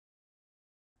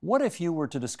What if you were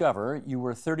to discover you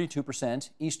were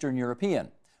 32% Eastern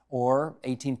European, or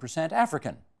 18%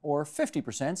 African, or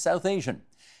 50% South Asian?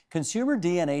 Consumer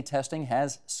DNA testing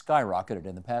has skyrocketed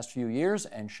in the past few years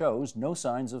and shows no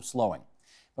signs of slowing.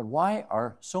 But why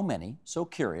are so many so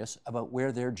curious about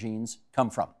where their genes come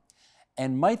from?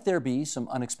 And might there be some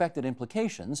unexpected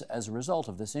implications as a result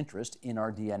of this interest in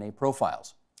our DNA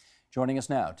profiles? Joining us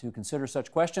now to consider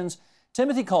such questions,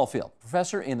 Timothy Caulfield,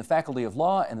 professor in the Faculty of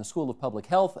Law and the School of Public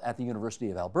Health at the University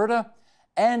of Alberta,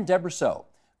 and Debra W,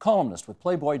 columnist with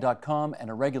Playboy.com and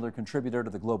a regular contributor to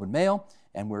the Globe and Mail.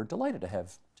 And we're delighted to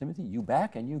have Timothy, you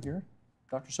back, and you here,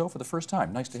 Dr. So, for the first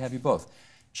time. Nice to have you both.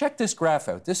 Check this graph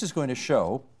out. This is going to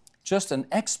show just an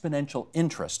exponential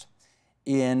interest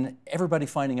in everybody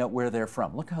finding out where they're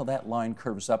from. Look how that line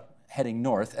curves up heading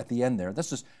north at the end there.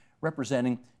 This is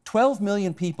representing 12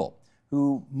 million people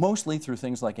who, mostly through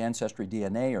things like Ancestry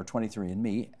DNA or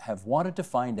 23andMe, have wanted to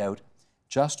find out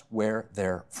just where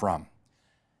they're from.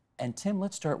 And Tim,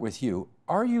 let's start with you.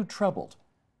 Are you troubled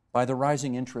by the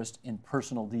rising interest in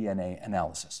personal DNA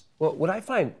analysis? Well, what I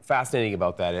find fascinating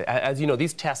about that, as you know,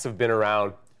 these tests have been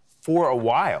around for a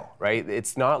while, right?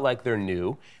 It's not like they're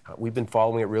new. We've been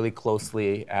following it really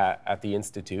closely at the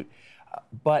Institute,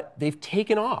 but they've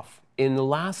taken off in the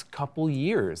last couple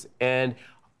years. And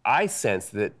I sense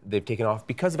that they've taken off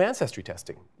because of ancestry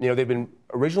testing. You know, they've been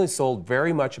originally sold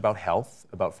very much about health,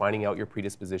 about finding out your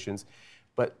predispositions,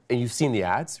 and you've seen the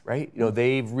ads, right? You know,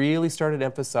 they've really started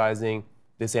emphasizing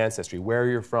this ancestry, where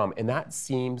you're from, and that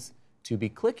seems to be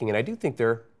clicking. And I do think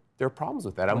there are problems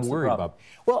with that. I'm worried about.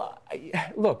 Well,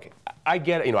 look, I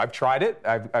get it. You know, I've tried it.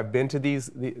 I've been to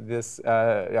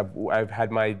I've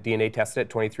had my DNA tested at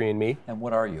 23andMe. And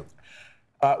what are you?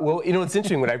 Well, you know, it's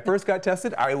interesting. When I first got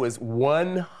tested, I was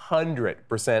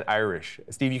 100% Irish.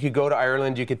 Steve, you could go to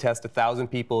Ireland, you could test 1,000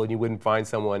 people, and you wouldn't find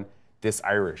someone this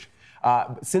Irish.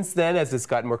 Since then, as it's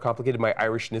gotten more complicated, my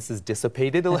Irishness has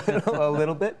dissipated a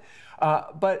little bit.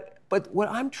 But what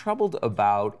I'm troubled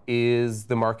about is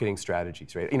the marketing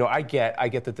strategies, right? You know, I get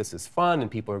that this is fun and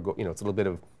people are, you know, it's a little bit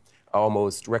of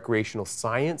almost recreational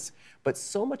science, but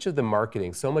so much of the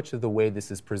marketing, so much of the way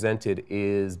this is presented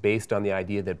is based on the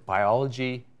idea that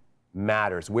biology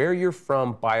matters. Where you're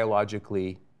from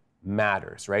biologically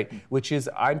matters, right? Which is,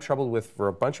 I'm troubled with for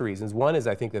a bunch of reasons. One is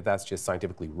I think that that's just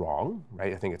scientifically wrong,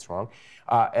 right? I think it's wrong.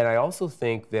 And I also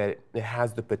think that it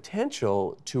has the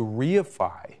potential to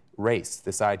reify race,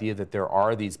 this idea that there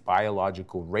are these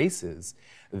biological races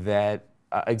that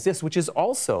exist, which is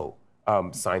also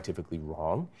scientifically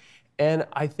wrong. And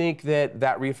I think that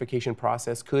that reification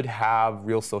process could have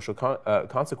real social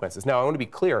consequences. Now, I want to be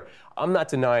clear, I'm not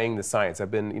denying the science. I've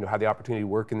been, you know, had the opportunity to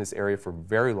work in this area for a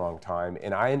very long time,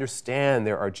 and I understand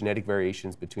there are genetic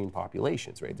variations between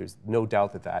populations, right? There's no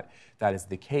doubt that that is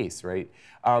the case, right?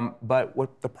 But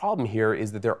what the problem here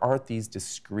is that there aren't these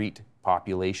discrete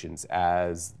populations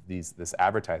as this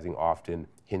advertising often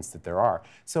hints that there are.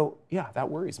 So, yeah, that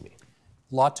worries me.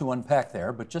 A lot to unpack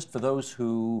there, but just for those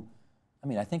who, I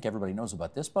mean, I think everybody knows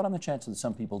about this, but on the chance that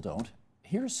some people don't,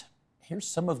 here's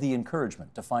some of the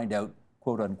encouragement to find out,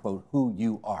 quote unquote, who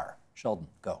you are. Sheldon,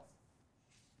 go.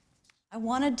 I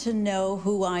wanted to know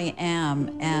who I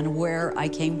am and where I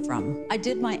came from. I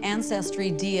did my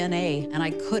Ancestry DNA and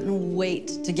I couldn't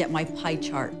wait to get my pie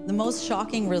chart. The most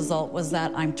shocking result was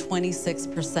that I'm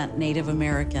 26% Native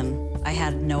American. I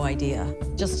had no idea.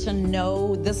 Just to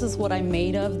know this is what I'm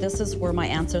made of, this is where my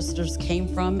ancestors came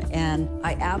from, and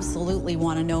I absolutely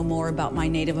want to know more about my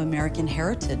Native American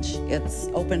heritage. It's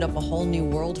opened up a whole new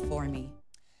world for me.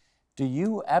 Do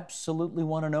you absolutely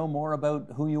want to know more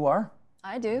about who you are?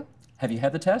 I do. Have you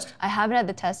had the test? I haven't had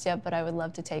the test yet, but I would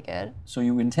love to take it. So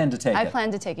you intend to take it? I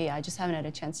plan to take it, yeah. I just haven't had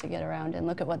a chance to get around and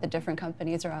look at what the different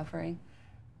companies are offering.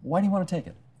 Why do you want to take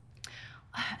it?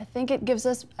 I think it gives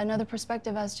us another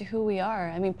perspective as to who we are.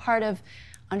 I mean, part of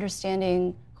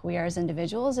understanding who we are as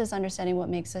individuals is understanding what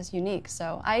makes us unique.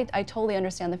 So I totally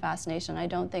understand the fascination. I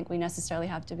don't think we necessarily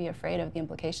have to be afraid of the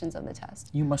implications of the test.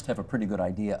 You must have a pretty good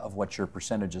idea of what your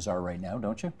percentages are right now,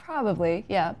 don't you? Probably,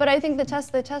 yeah. But I think the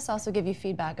tests also give you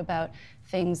feedback about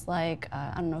things like,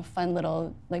 I don't know, fun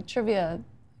little like trivia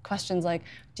questions like,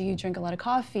 do you drink a lot of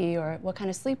coffee, or what kind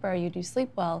of sleeper are you? Do you sleep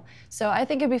well? So I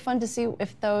think it'd be fun to see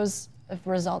if those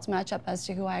results match up as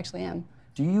to who I actually am.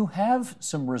 Do you have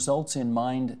some results in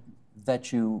mind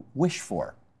that you wish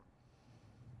for?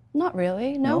 Not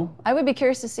really, no. I would be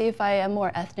curious to see if I am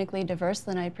more ethnically diverse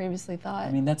than I previously thought.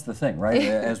 I mean, that's the thing, right?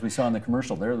 As we saw in the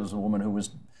commercial there was a woman who was,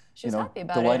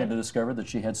 delighted to discover that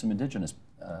she had some indigenous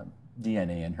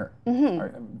DNA in her.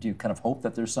 Do you kind of hope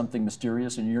that there's something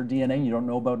mysterious in your DNA you don't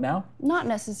know about now? Not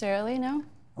necessarily, no.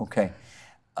 Okay.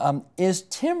 Is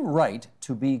Tim right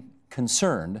to be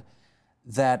concerned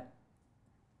that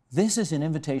this is an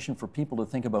invitation for people to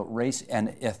think about race and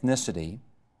ethnicity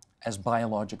as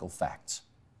biological facts?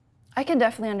 I can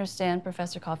definitely understand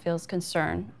Professor Caulfield's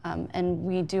concern, and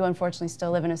we do unfortunately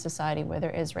still live in a society where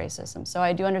there is racism. So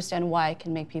I do understand why it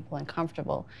can make people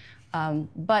uncomfortable.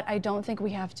 But I don't think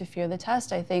we have to fear the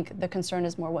test. I think the concern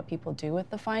is more what people do with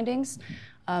the findings.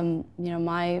 You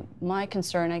know, my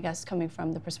concern, I guess, coming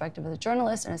from the perspective of a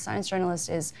journalist and a science journalist,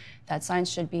 is that science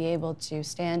should be able to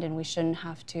stand, and we shouldn't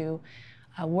have to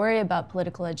worry about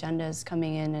political agendas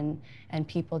coming in and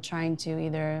people trying to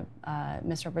either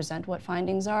misrepresent what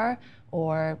findings are,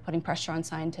 or putting pressure on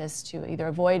scientists to either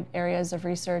avoid areas of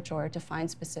research or to find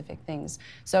specific things.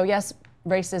 So yes,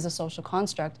 race is a social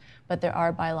construct, but there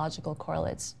are biological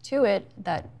correlates to it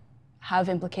that have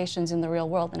implications in the real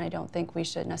world, and I don't think we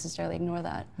should necessarily ignore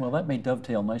that. Well, that may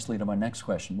dovetail nicely to my next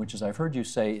question, which is, I've heard you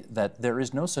say that there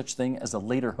is no such thing as a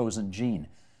Lederhosen gene.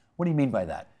 What do you mean by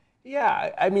that? Yeah,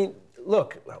 I mean,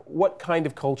 look, what kind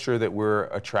of culture that we're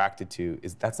attracted to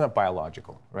that's not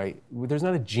biological, right? There's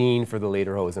not a gene for the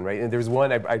Lederhosen, right? And there's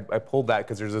one, I pulled that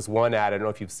because there's this one ad, I don't know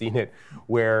if you've seen it,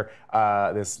 where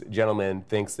this gentleman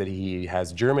thinks that he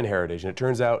has German heritage, and it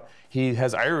turns out he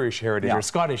has Irish heritage or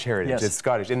Scottish heritage. Yes. It's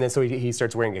Scottish, and then so he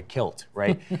starts wearing a kilt,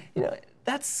 right? You know,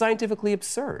 that's scientifically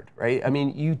absurd, right? I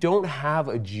mean, you don't have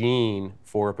a gene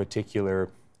for a particular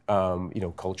you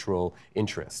know, cultural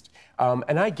interest.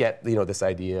 And I get, you know, this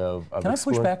idea of Can I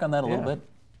push back on that a little bit?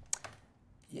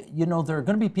 You know, there are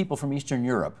going to be people from Eastern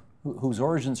Europe whose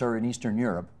origins are in Eastern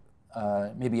Europe,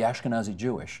 maybe Ashkenazi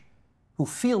Jewish, who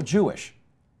feel Jewish,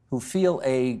 who feel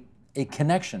a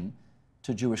connection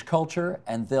to Jewish culture,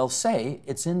 and they'll say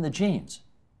it's in the genes.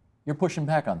 You're pushing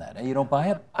back on that, eh? You don't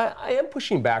buy it? I am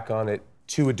pushing back on it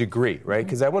to a degree, right?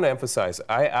 Because I want to emphasize,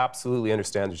 I absolutely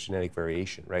understand there's genetic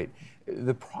variation, right?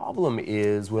 The problem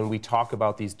is when we talk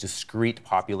about these discrete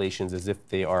populations as if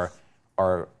they are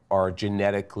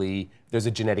genetically, there's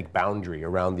a genetic boundary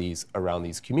around these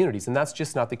communities, and that's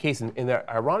just not the case. And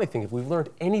the ironic thing, if we've learned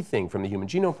anything from the Human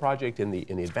Genome Project and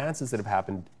the advances that have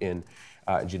happened in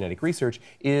genetic research,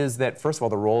 is that, first of all,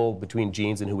 the role between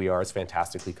genes and who we are is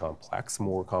fantastically complex,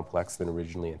 more complex than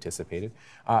originally anticipated.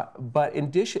 But in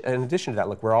addition to that,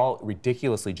 look, we're all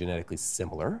ridiculously genetically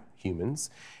similar, humans.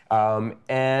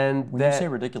 And when you say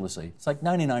ridiculously, it's like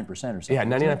 99% or something. Yeah,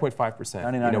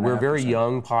 99.5%. You know, we're a very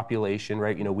young population,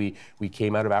 right? You know, we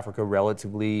came out of Africa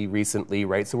relatively recently,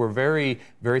 right? So we're very,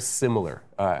 very similar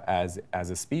as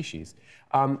a species.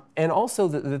 And also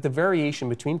the variation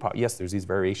between, yes, there's these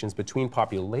variations between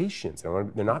populations.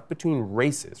 They're not between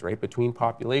races, right? Between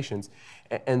populations.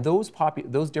 And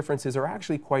those differences are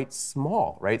actually quite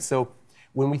small, right? So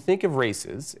when we think of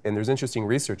races, and there's interesting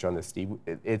research on this, Steve,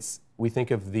 we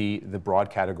think of the broad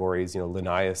categories. You know,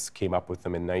 Linnaeus came up with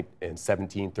them in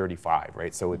 1735,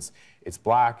 right? So it's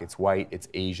black, it's white, it's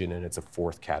Asian, and it's a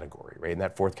fourth category, right? And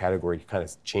that fourth category kind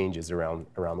of changes around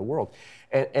the world,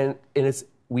 and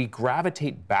we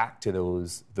gravitate back to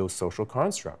those social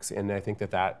constructs, and I think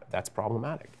that's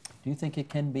problematic. Do you think it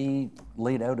can be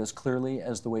laid out as clearly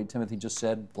as the way Timothy just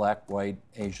said, black, white,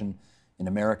 Asian? In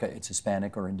America, it's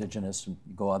Hispanic or indigenous, and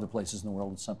you go other places in the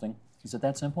world, it's something. Is it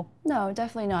that simple? No,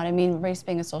 definitely not. I mean, race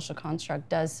being a social construct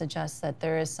does suggest that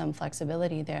there is some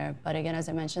flexibility there. But again, as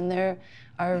I mentioned, there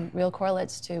are real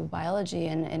correlates to biology,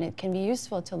 and it can be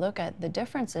useful to look at the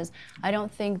differences. I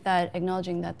don't think that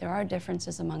acknowledging that there are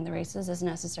differences among the races is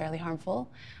necessarily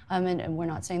harmful. And we're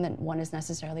not saying that one is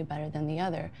necessarily better than the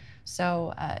other.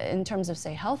 So in terms of,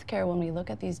 say, healthcare, when we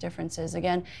look at these differences,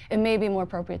 again, it may be more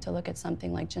appropriate to look at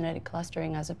something like genetic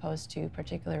clustering as opposed to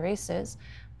particular races.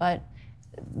 But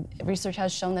research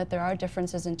has shown that there are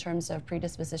differences in terms of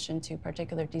predisposition to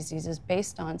particular diseases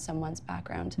based on someone's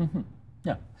background. Mm-hmm.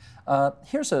 Yeah.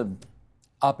 Here's an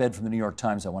op-ed from the New York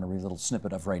Times I want to read a little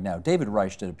snippet of right now. David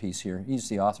Reich did a piece here. He's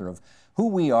the author of Who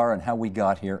We Are and How We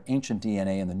Got Here, Ancient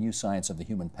DNA and the New Science of the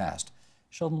Human Past.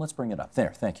 Sheldon, let's bring it up.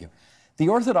 There, thank you. The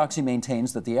orthodoxy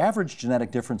maintains that the average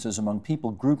genetic differences among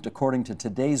people grouped according to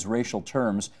today's racial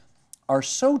terms are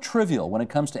so trivial when it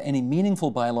comes to any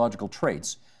meaningful biological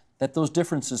traits that those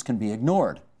differences can be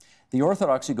ignored. The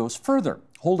orthodoxy goes further,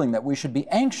 holding that we should be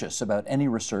anxious about any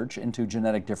research into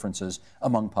genetic differences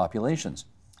among populations.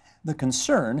 The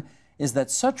concern is that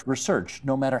such research,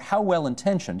 no matter how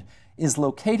well-intentioned, is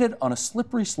located on a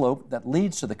slippery slope that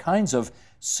leads to the kinds of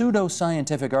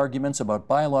pseudo-scientific arguments about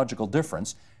biological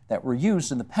difference that were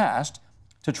used in the past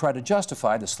to try to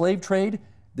justify the slave trade,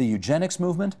 the eugenics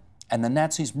movement, and the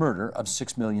Nazis' murder of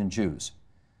 6 million Jews.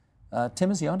 Tim,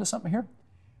 is he onto something here?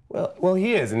 Well,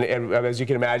 he is, and as you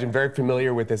can imagine, very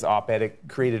familiar with this op-ed. It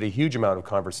created a huge amount of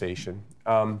conversation.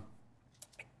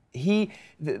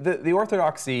 The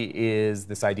orthodoxy is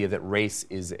this idea that race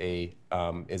is a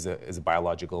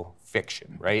biological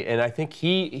fiction, right? And I think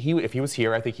if he was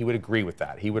here, I think he would agree with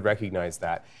that. He would recognize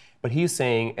that. But he's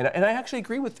saying, and I actually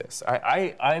agree with this.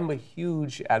 I'm a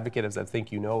huge advocate, as I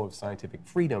think you know, of scientific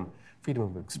freedom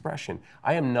of expression.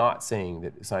 I am not saying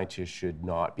that scientists should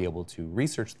not be able to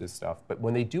research this stuff, but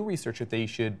when they do research it, they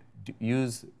should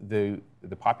use the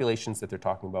populations that they're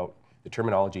talking about, the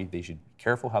terminology. They should be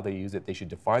careful how they use it. They should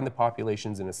define the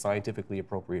populations in a scientifically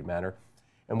appropriate manner.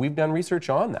 And we've done research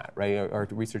on that, right? Our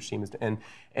research team is, and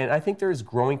I think there is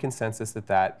growing consensus that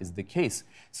that is the case.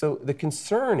 So the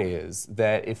concern is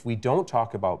that if we don't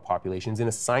talk about populations in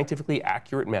a scientifically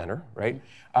accurate manner, right,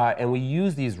 and we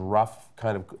use these rough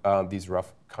kinds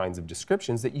of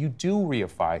descriptions, that you do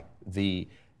reify the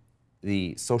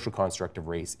social construct of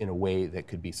race in a way that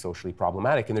could be socially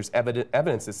problematic. And there's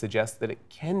evidence that suggests that it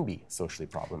can be socially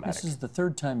problematic. This is the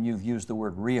third time you've used the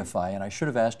word reify, and I should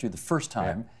have asked you the first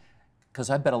time. Yeah. Because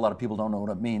I bet a lot of people don't know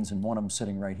what it means, and one of them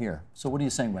sitting right here. So what are you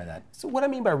saying by that? So what I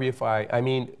mean by reify, I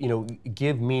mean,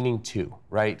 give meaning to,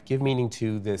 right? Give meaning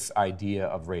to this idea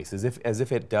of race, as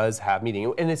if it does have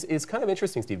meaning. And it's kind of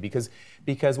interesting, Steve, because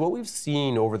what we've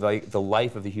seen over the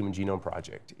life of the Human Genome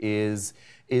Project is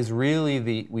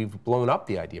really we've blown up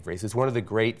the idea of race. It's one of the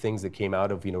great things that came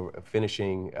out of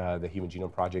finishing the Human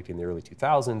Genome Project in the early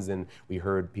 2000s, and we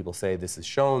heard people say this is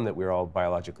shown that we're all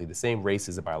biologically the same. Race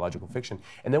is a biological fiction.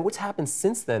 And then what's happened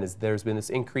since then is there's been this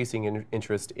increasing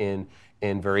interest in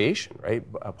variation, right?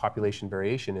 Population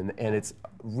variation, and it's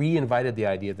reinvited the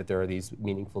idea that there are these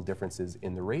meaningful differences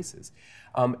in the races.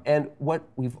 And what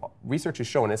research has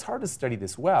shown, and it's hard to study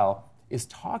this well, is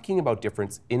talking about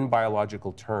difference in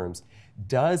biological terms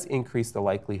does increase the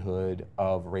likelihood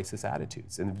of racist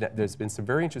attitudes. And there's been some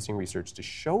very interesting research to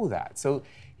show that. So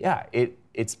yeah,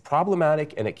 it's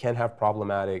problematic, and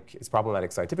it's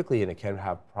problematic scientifically, and it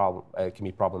can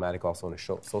be problematic also on a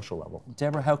social level.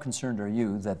 Debra, how concerned are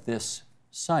you that this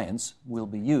science will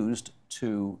be used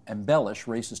to embellish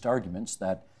racist arguments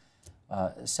that,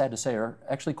 sad to say, are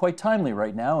actually quite timely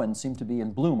right now and seem to be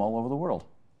in bloom all over the world?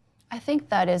 I think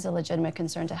that is a legitimate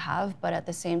concern to have, but at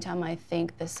the same time, I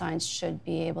think the science should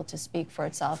be able to speak for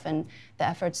itself, and the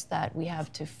efforts that we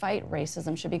have to fight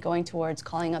racism should be going towards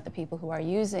calling out the people who are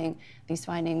using these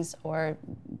findings or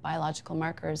biological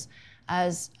markers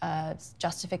as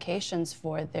justifications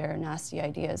for their nasty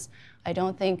ideas. I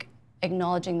don't think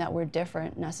acknowledging that we're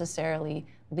different necessarily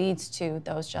leads to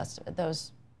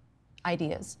those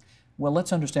ideas. Well,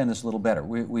 let's understand this a little better.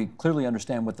 We clearly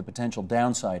understand what the potential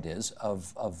downside is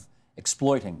of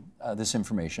exploiting this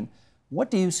information.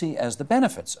 What do you see as the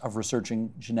benefits of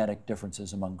researching genetic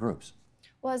differences among groups?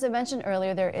 Well, as I mentioned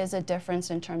earlier, there is a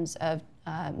difference in terms of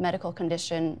medical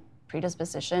condition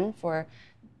predisposition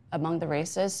among the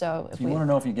races. So if you want to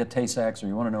know if you get Tay-Sachs, or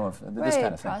you want to know if this kind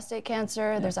of thing. Prostate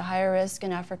cancer, there's a higher risk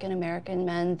in African American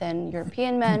men than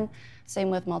European men. Same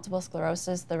with multiple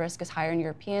sclerosis, the risk is higher in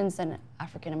Europeans than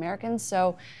African Americans.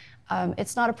 So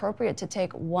it's not appropriate to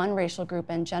take one racial group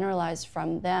and generalize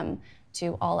from them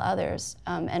to all others.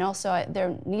 And also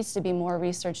there needs to be more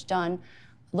research done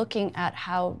looking at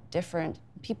how different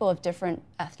people of different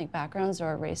ethnic backgrounds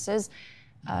or races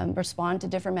respond to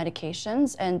different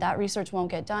medications, and that research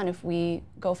won't get done if we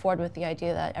go forward with the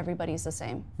idea that everybody's the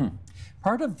same.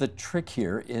 Part of the trick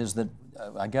here is that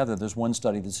I gather there's one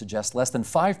study that suggests less than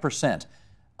 5%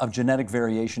 of genetic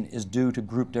variation is due to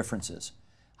group differences.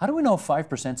 How do we know if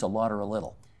 5% is a lot or a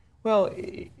little? Well,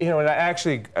 and I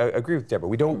actually agree with Debra.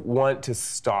 We don't want to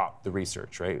stop the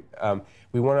research, right?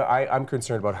 I'm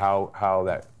concerned about how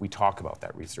that we talk about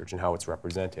that research and how it's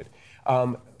represented.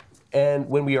 And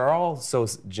when we are all so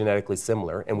genetically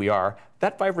similar, and we are,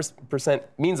 that 5%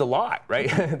 means a lot, right?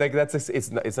 Like it's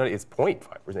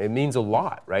 0.5%. It means a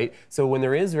lot, right? So when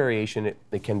there is variation,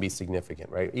 it can be significant,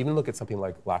 right? Even look at something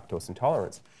like lactose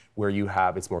intolerance, where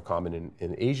it's more common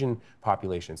in Asian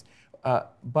populations,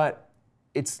 but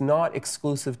it's not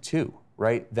exclusive to,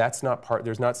 right? That's not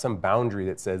there's not some boundary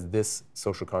that says this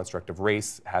social construct of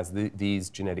race has these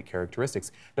genetic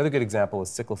characteristics. Another good example is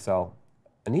sickle cell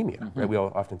anemia, right? We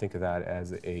all often think of that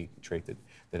as a trait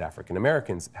that African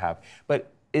Americans have,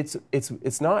 but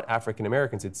it's not African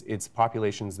Americans. It's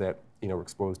populations that are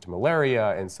exposed to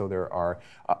malaria, and so there are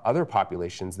other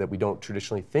populations that we don't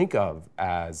traditionally think of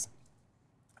as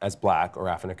Black or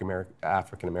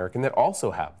African American that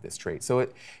also have this trait. So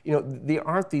there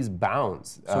aren't these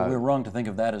bounds. So we're wrong to think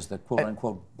of that as the quote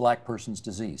unquote Black person's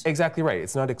disease. Exactly right.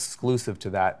 It's not exclusive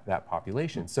to that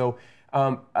population. So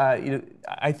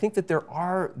I think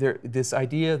that this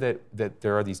idea that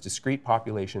there are these discrete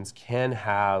populations can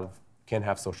have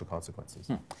social consequences.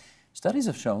 Studies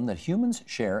have shown that humans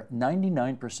share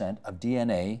 99% of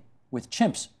DNA with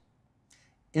chimps.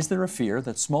 Is there a fear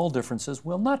that small differences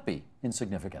will not be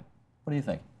insignificant? What do you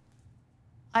think?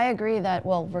 I agree that,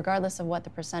 well, regardless of what the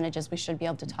percentage is, we should be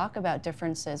able to talk about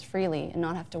differences freely and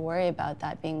not have to worry about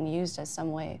that being used as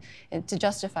some way to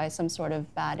justify some sort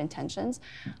of bad intentions.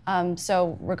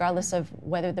 So regardless of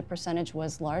whether the percentage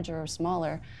was larger or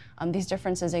smaller, these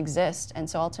differences exist. And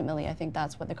so ultimately, I think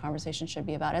that's what the conversation should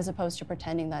be about, as opposed to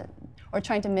pretending that, or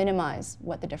trying to minimize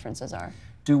what the differences are.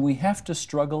 Do we have to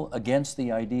struggle against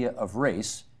the idea of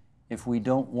race if we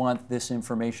don't want this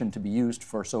information to be used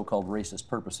for so-called racist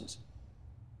purposes?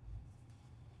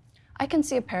 I can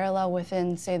see a parallel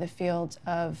within, say, the field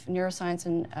of neuroscience,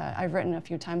 and I've written a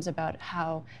few times about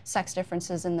how sex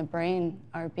differences in the brain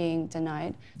are being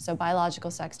denied. So biological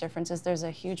sex differences, there's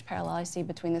a huge parallel I see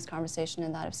between this conversation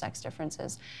and that of sex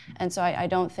differences. And so I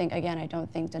don't think, again, I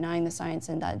don't think denying the science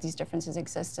and that these differences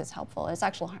exist is helpful. It's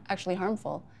actually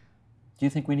harmful. Do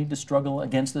you think we need to struggle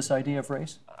against this idea of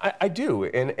race? I do,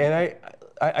 and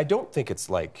I don't think it's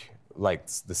like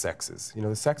the sexes.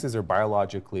 The sexes are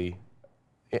biologically.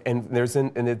 And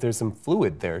there's some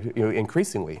fluid there,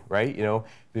 increasingly, right?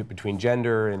 Between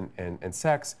gender and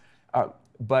sex,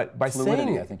 but by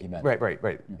fluidity, saying, I think you meant.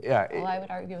 Right. Yeah. Well, I would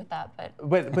argue with that,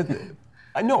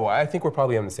 But no, I think we're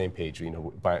probably on the same page,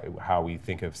 by how we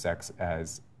think of sex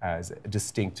as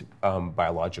distinct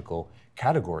biological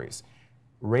categories.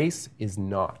 Race is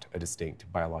not a distinct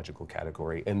biological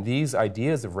category, and these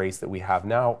ideas of race that we have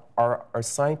now are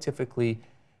scientifically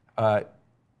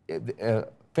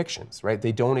fictions, right?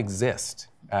 They don't exist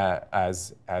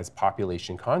as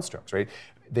population constructs, right?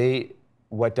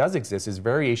 What does exist is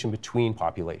variation between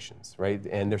populations, right?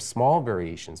 And there's small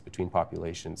variations between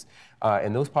populations,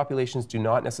 and those populations do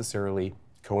not necessarily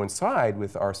coincide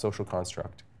with our social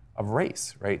construct of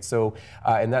race, right? So,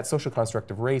 and that social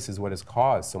construct of race is what has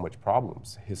caused so much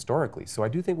problems historically. So I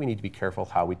do think we need to be careful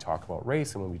how we talk about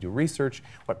race, and when we do research,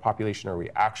 what population are we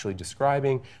actually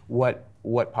describing? What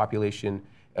population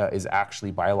is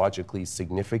actually biologically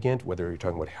significant, whether you're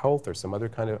talking about health or some other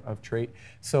kind of trait.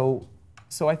 So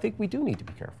I think we do need to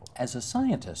be careful. As a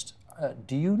scientist,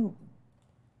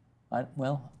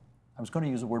 well, I was going to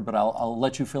use a word, but I'll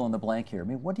let you fill in the blank here. I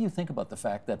mean, what do you think about the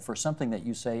fact that for something that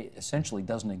you say essentially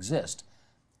doesn't exist,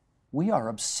 we are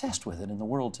obsessed with it in the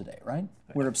world today, right?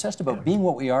 We're obsessed about being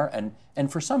what we are,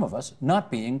 and for some of us, not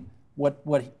being what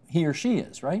he or she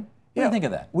is, right? What do you think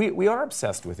of that? We are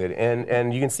obsessed with it,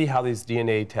 and you can see how these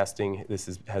DNA testing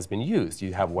has been used.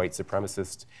 You have white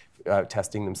supremacists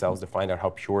testing themselves to find out how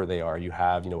pure they are. You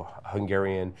have, a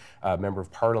Hungarian member of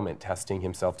parliament testing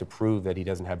himself to prove that he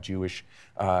doesn't have Jewish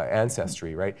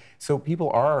ancestry, right? So people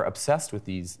are obsessed with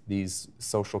these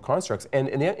social constructs. And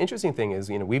the interesting thing is,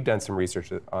 we've done some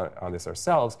research on this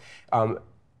ourselves.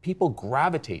 People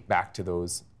gravitate back to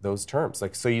those terms.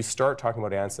 So you start talking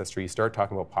about ancestry, you start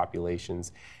talking about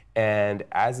populations, and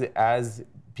as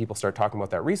people start talking about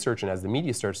that research, and as the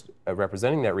media starts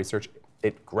representing that research,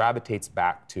 it gravitates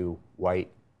back to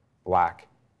white, black,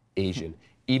 Asian,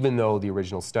 even though the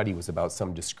original study was about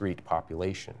some discrete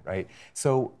population, right?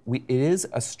 So it is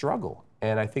a struggle,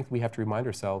 and I think we have to remind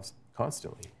ourselves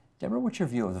constantly. Debra, what's your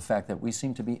view of the fact that we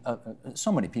seem to be,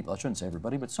 so many people, I shouldn't say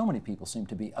everybody, but so many people seem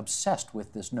to be obsessed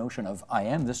with this notion of I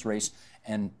am this race,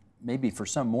 and maybe for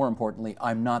some more importantly,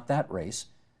 I'm not that race.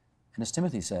 And as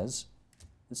Timothy says,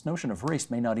 this notion of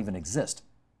race may not even exist.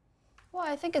 Well,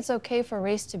 I think it's okay for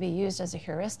race to be used as a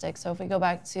heuristic. So if we go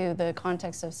back to the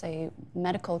context of, say,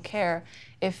 medical care,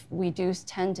 if we do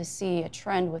tend to see a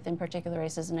trend within particular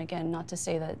races, and again, not to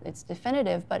say that it's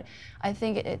definitive, but I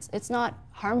think it's not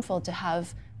harmful to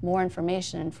have more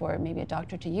information and for maybe a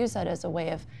doctor to use that as a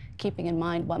way of keeping in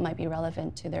mind what might be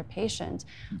relevant to their patient.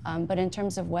 But in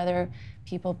terms of whether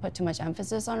people put too much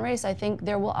emphasis on race, I think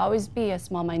there will always be a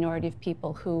small minority of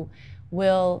people who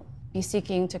will be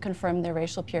seeking to confirm their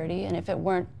racial purity, and if it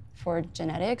weren't for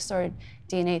genetics or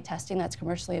DNA testing that's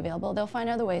commercially available, they'll find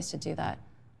other ways to do that.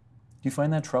 Do you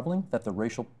find that troubling, that the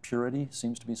racial purity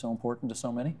seems to be so important to so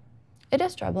many? It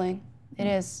is troubling. It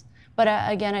is. But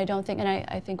again, I don't think, and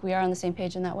I think we are on the same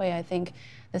page in that way. I think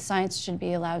the science should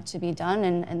be allowed to be done,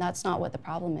 and that's not what the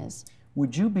problem is.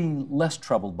 Would you be less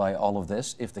troubled by all of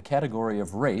this if the category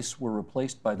of race were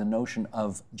replaced by the notion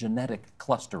of genetic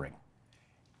clustering?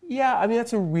 Yeah, I mean,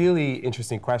 that's a really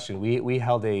interesting question. We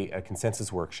held a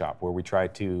consensus workshop where we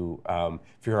tried to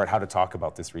figure out how to talk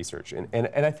about this research. And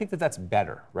I think that that's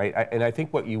better, right? And I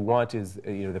think what you want is,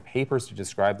 the papers to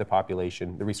describe the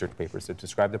population, the research papers to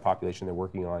describe the population they're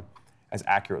working on as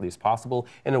accurately as possible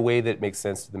in a way that makes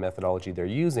sense to the methodology they're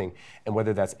using. And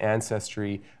whether that's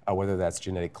ancestry, whether that's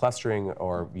genetic clustering,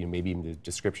 or maybe even the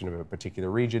description of a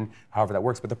particular region, however that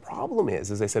works. But the problem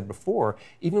is, as I said before,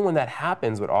 even when that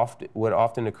happens, what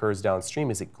often occurs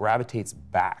downstream is it gravitates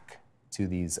back to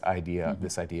this idea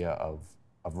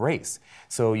of race.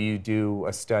 So you do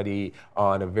a study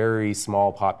on a very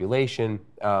small population.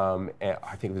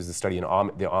 I think there's a study in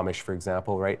the Amish, for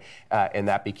example, right? And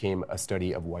that became a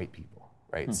study of white people,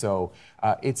 right? So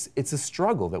it's a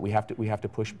struggle that we have to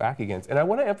push back against. And I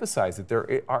want to emphasize that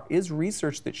there is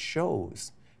research that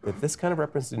shows that this kind of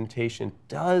representation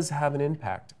does have an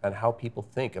impact on how people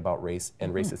think about race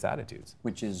and racist attitudes.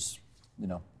 Which is,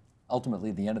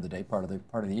 ultimately, at the end of the day, part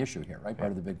of the issue here, right?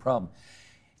 Part of the big problem.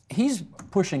 He's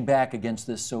pushing back against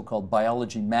this so-called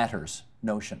biology matters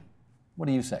notion. What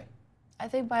do you say? I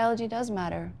think biology does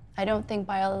matter. I don't think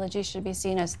biology should be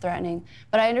seen as threatening,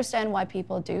 but I understand why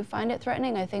people do find it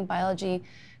threatening. I think biology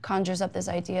conjures up this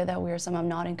idea that we are somehow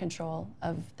not in control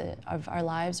of our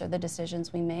lives or the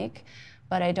decisions we make,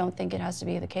 but I don't think it has to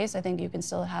be the case. I think you can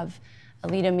still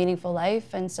lead a meaningful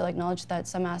life and still acknowledge that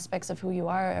some aspects of who you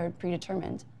are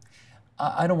predetermined.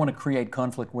 I don't want to create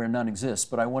conflict where none exists,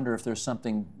 but I wonder if there's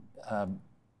something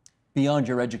beyond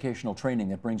your educational training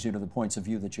that brings you to the points of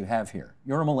view that you have here.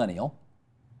 You're a millennial.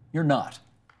 You're not.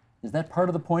 Is that part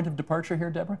of the point of departure here,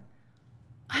 Deborah?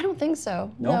 I don't think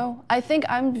so. No. I think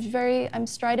I'm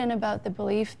strident about the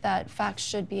belief that facts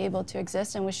should be able to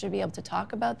exist and we should be able to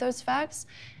talk about those facts.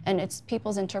 And it's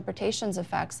people's interpretations of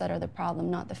facts that are the problem,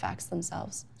 not the facts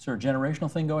themselves. Is there a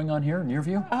generational thing going on here, in your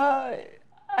view?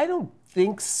 I don't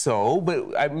think so,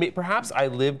 but perhaps I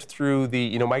lived through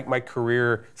my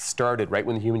career started right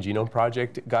when the Human Genome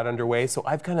Project got underway, so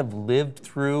I've kind of lived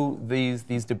through these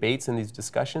debates and these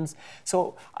discussions,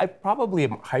 so I probably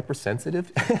am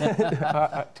hypersensitive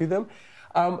to them.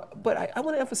 But I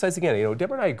want to emphasize again,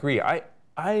 Deborah and I agree.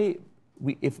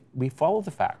 If we follow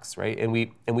the facts, right, and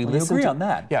we listen. You agree on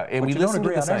that. Yeah, and we don't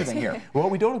agree on anything here.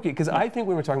 Well, we don't agree because I think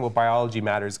when we're talking about biology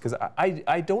matters, because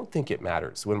I don't think it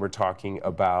matters when we're talking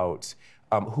about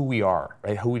who we are,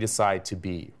 right, who we decide to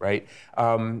be, right.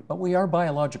 But we are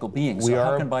biological beings. So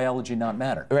how can biology not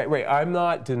matter? Right. I'm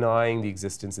not denying the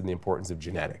existence and the importance of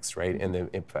genetics, right,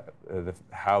 and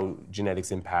how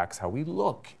genetics impacts how we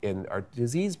look and our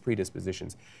disease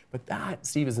predispositions. But that,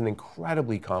 Steve, is an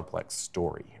incredibly complex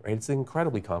story, right? It's an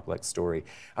incredibly complex story.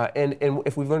 And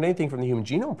if we've learned anything from the Human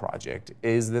Genome Project,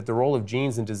 is that the role of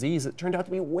genes in disease, it turned out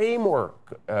to be way more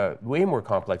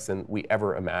complex than we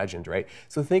ever imagined, right?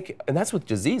 So and that's with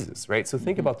diseases, right? So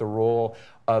think about the role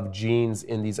of genes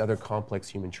in these other complex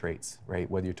human traits,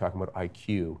 right? Whether you're talking about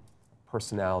IQ,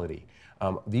 personality,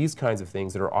 these kinds of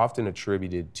things that are often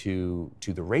attributed to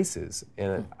the races.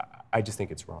 And I just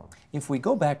think it's wrong. If we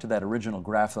go back to that original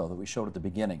graph, though, that we showed at the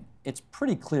beginning, it's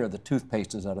pretty clear the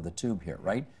toothpaste is out of the tube here,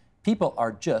 right? People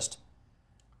are just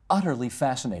utterly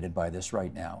fascinated by this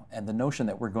right now, and the notion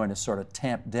that we're going to sort of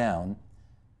tamp down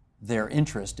their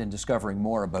interest in discovering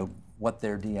more about what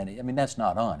their DNA, I mean, that's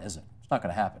not on, is it? It's not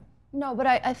going to happen. No, but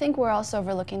I think we're also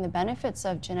overlooking the benefits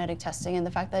of genetic testing and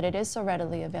the fact that it is so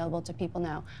readily available to people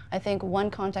now. I think one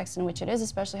context in which it is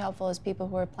especially helpful is people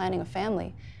who are planning a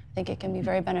family. I think it can be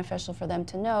very beneficial for them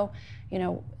to know,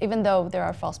 even though there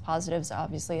are false positives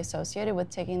obviously associated with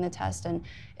taking the test and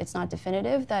it's not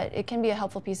definitive, that it can be a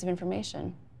helpful piece of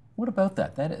information. What about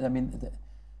that?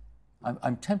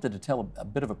 I'm tempted to tell a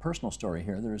bit of a personal story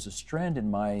here. There is a strand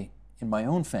in my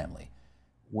own family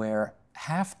where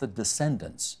half the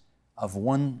descendants of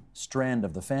one strand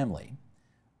of the family,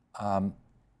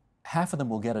 half of them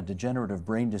will get a degenerative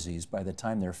brain disease by the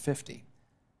time they're 50.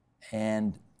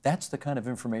 And that's the kind of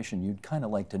information you'd kind of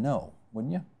like to know,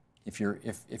 wouldn't you? If you're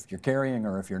carrying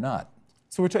or if you're not.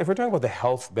 So if we're talking about the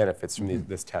health benefits from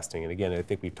this testing, and again, I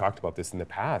think we've talked about this in the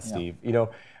past, Steve,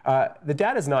 the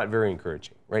data is not very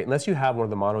encouraging, right? Unless you have one of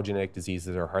the monogenetic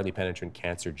diseases or highly penetrant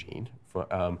cancer gene,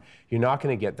 you're not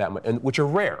going to get that much, which are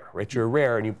rare, right? You're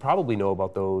rare, and you probably know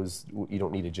about those. You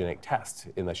don't need a genetic test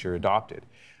unless you're adopted.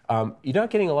 You're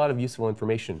not getting a lot of useful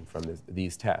information from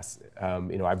these tests.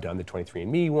 I've done the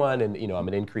 23andMe one, and I'm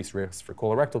at increased risk for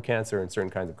colorectal cancer and certain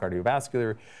kinds of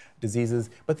cardiovascular diseases.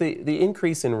 But the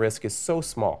increase in risk is so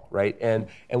small, right? And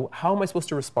how am I supposed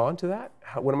to respond to that?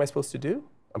 What am I supposed to do?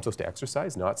 I'm supposed to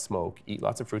exercise, not smoke, eat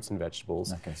lots of fruits and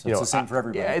vegetables. Okay, so it's the same for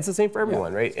everybody. Yeah, it's the same for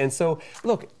everyone, right? And so,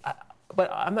 look,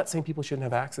 But I'm not saying people shouldn't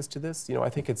have access to this. You know, I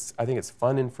think it's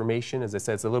fun information. As I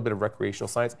said, it's a little bit of recreational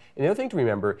science. And the other thing to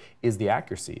remember is the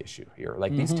accuracy issue here.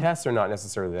 Like these tests are not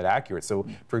necessarily that accurate. So,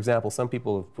 for example, some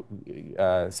people,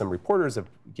 some reporters have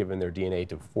given their DNA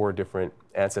to 4 different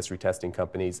ancestry testing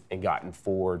companies and gotten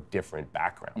 4 different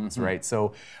backgrounds, right?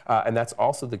 So, and that's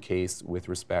also the case with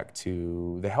respect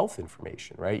to the health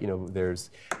information, right? You know, there's,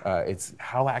 it's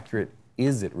how accurate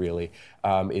is it really,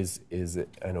 is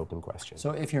an open question.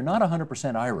 So if you're not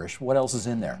 100% Irish, what else is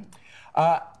in there?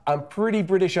 I'm pretty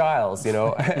British Isles, you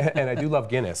know, and I do love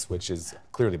Guinness, which is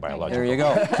clearly biological. There you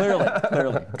go.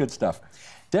 Clearly. Good stuff.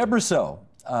 Debra So,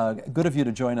 good of you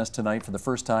to join us tonight for the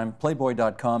first time.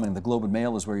 Playboy.com and the Globe and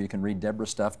Mail is where you can read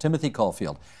Debra's stuff. Timothy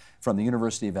Caulfield from the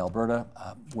University of Alberta,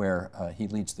 where he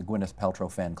leads the Gwyneth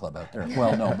Paltrow fan club out there.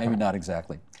 Well, no, maybe not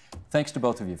exactly. Thanks to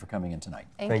both of you for coming in tonight.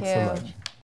 Thanks so much.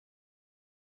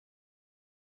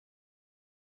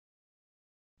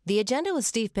 The Agenda with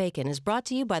Steve Paikin is brought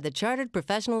to you by the Chartered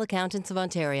Professional Accountants of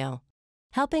Ontario,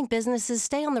 helping businesses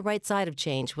stay on the right side of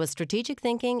change with strategic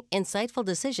thinking, insightful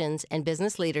decisions, and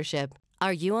business leadership.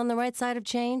 Are you on the right side of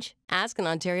change? Ask an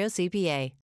Ontario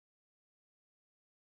CPA.